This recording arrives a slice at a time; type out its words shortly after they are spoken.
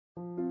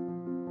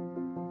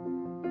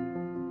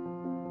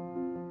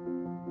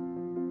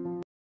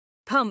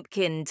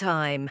Pumpkin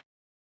time.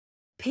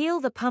 Peel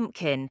the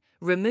pumpkin,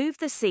 remove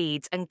the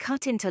seeds and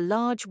cut into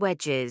large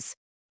wedges.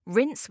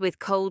 Rinse with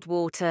cold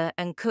water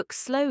and cook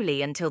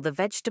slowly until the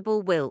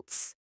vegetable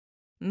wilts.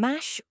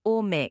 Mash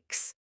or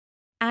mix.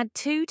 Add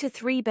 2 to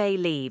 3 bay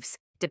leaves,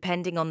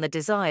 depending on the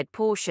desired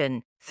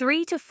portion,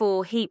 3 to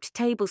 4 heaped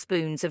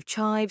tablespoons of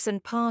chives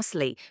and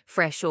parsley,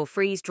 fresh or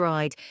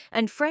freeze-dried,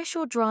 and fresh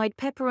or dried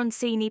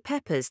pepperoncini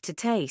peppers to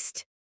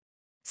taste.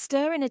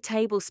 Stir in a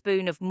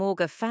tablespoon of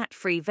Morga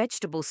fat-free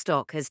vegetable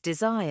stock as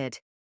desired.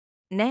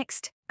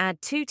 Next, add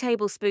 2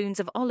 tablespoons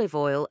of olive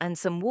oil and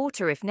some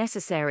water if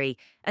necessary,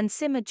 and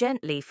simmer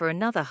gently for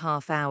another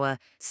half hour,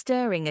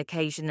 stirring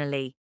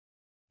occasionally.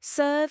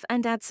 Serve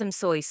and add some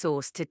soy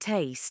sauce to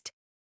taste.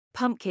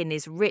 Pumpkin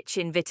is rich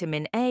in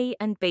vitamin A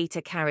and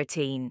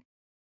beta-carotene.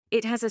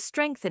 It has a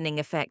strengthening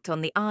effect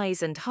on the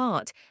eyes and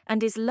heart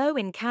and is low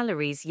in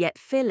calories yet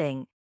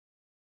filling.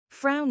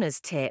 Frowner's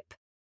tip.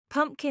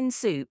 Pumpkin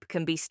soup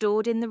can be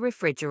stored in the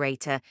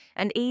refrigerator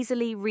and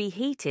easily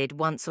reheated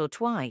once or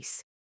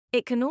twice.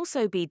 It can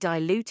also be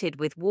diluted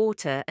with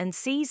water and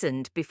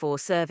seasoned before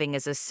serving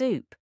as a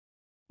soup.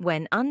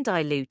 When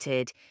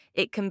undiluted,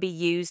 it can be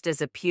used as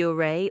a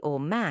puree or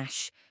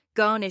mash,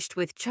 garnished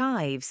with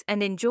chives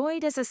and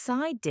enjoyed as a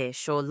side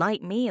dish or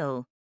light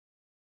meal.